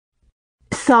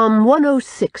Psalm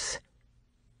 106.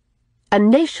 A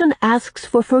nation asks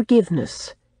for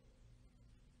forgiveness.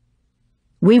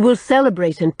 We will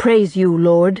celebrate and praise you,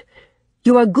 Lord.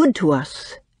 You are good to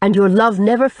us, and your love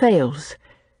never fails.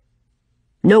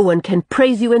 No one can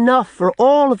praise you enough for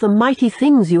all of the mighty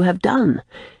things you have done.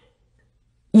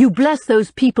 You bless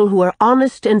those people who are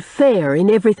honest and fair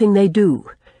in everything they do.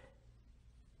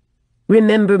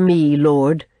 Remember me,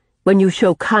 Lord, when you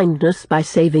show kindness by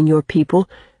saving your people.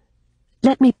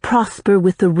 Let me prosper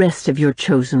with the rest of your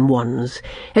chosen ones,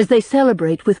 as they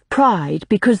celebrate with pride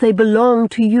because they belong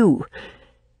to you.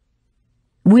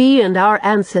 We and our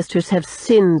ancestors have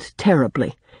sinned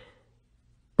terribly.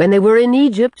 When they were in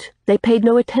Egypt, they paid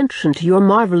no attention to your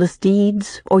marvelous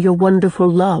deeds or your wonderful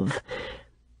love,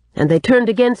 and they turned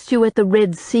against you at the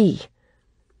Red Sea.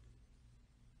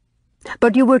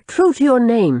 But you were true to your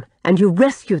name, and you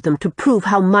rescued them to prove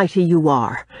how mighty you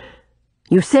are.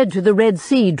 You said to the Red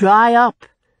Sea, "Dry up."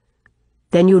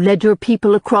 Then you led your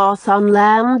people across on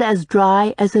land as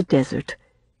dry as a desert.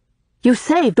 You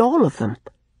saved all of them,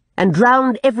 and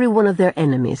drowned every one of their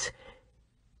enemies.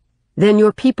 Then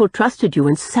your people trusted you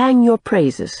and sang your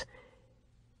praises.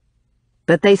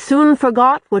 But they soon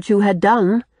forgot what you had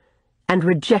done, and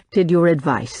rejected your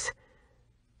advice.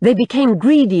 They became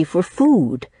greedy for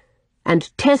food,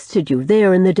 and tested you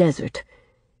there in the desert.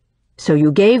 So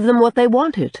you gave them what they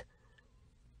wanted.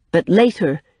 But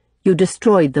later, you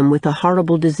destroyed them with a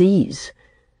horrible disease.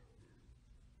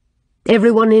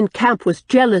 Everyone in camp was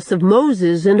jealous of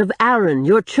Moses and of Aaron,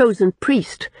 your chosen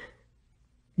priest.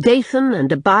 Dathan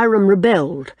and Abiram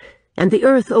rebelled, and the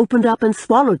earth opened up and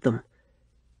swallowed them.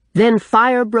 Then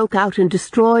fire broke out and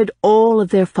destroyed all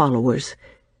of their followers.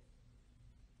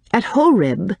 At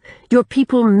Horeb, your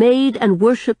people made and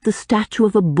worshipped the statue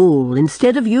of a bull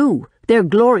instead of you, their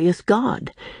glorious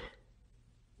God.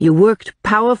 You worked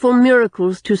powerful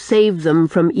miracles to save them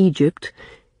from Egypt,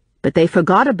 but they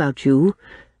forgot about you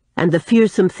and the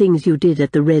fearsome things you did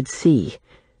at the Red Sea.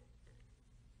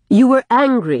 You were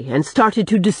angry and started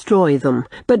to destroy them,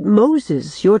 but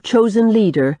Moses, your chosen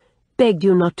leader, begged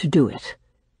you not to do it.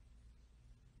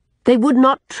 They would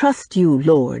not trust you,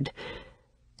 Lord,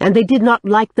 and they did not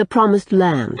like the promised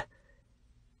land.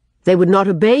 They would not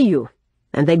obey you,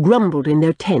 and they grumbled in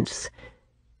their tents.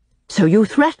 So you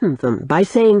threatened them by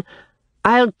saying,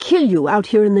 "I'll kill you out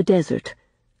here in the desert.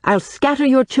 I'll scatter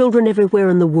your children everywhere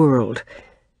in the world."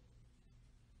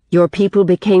 Your people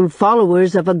became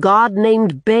followers of a god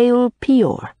named Baal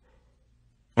Peor,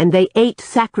 and they ate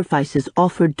sacrifices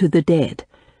offered to the dead.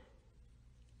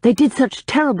 They did such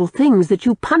terrible things that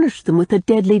you punished them with a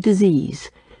deadly disease.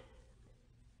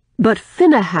 But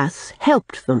Phinehas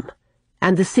helped them,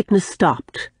 and the sickness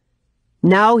stopped.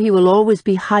 Now he will always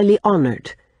be highly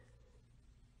honored.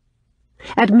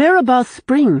 At Meribah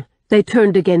Spring, they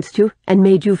turned against you and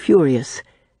made you furious.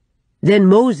 Then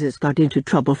Moses got into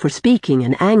trouble for speaking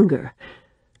in anger.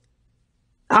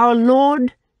 Our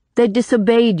Lord, they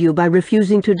disobeyed you by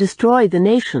refusing to destroy the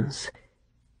nations.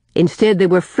 Instead, they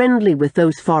were friendly with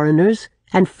those foreigners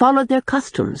and followed their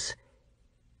customs.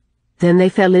 Then they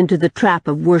fell into the trap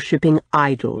of worshipping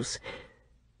idols.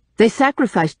 They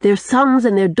sacrificed their sons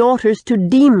and their daughters to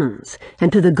demons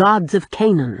and to the gods of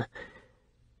Canaan.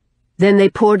 Then they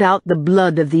poured out the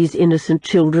blood of these innocent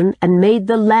children and made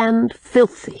the land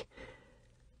filthy.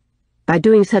 By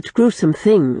doing such gruesome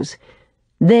things,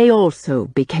 they also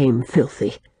became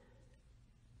filthy.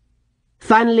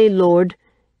 Finally, Lord,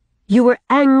 you were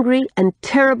angry and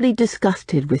terribly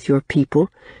disgusted with your people,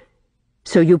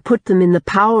 so you put them in the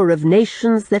power of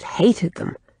nations that hated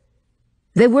them.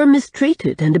 They were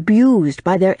mistreated and abused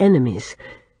by their enemies,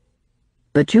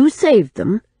 but you saved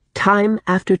them time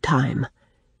after time.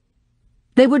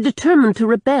 They were determined to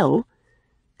rebel,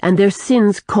 and their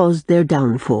sins caused their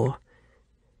downfall.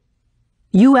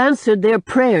 You answered their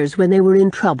prayers when they were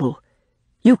in trouble.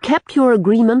 You kept your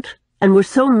agreement and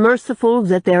were so merciful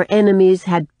that their enemies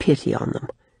had pity on them.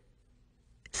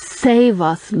 Save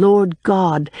us, Lord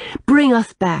God. Bring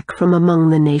us back from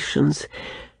among the nations.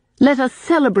 Let us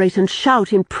celebrate and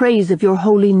shout in praise of your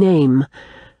holy name.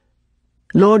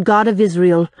 Lord God of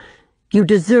Israel, you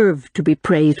deserve to be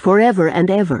praised forever and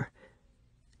ever.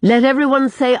 Let everyone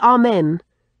say Amen.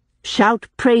 Shout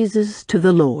praises to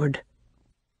the Lord.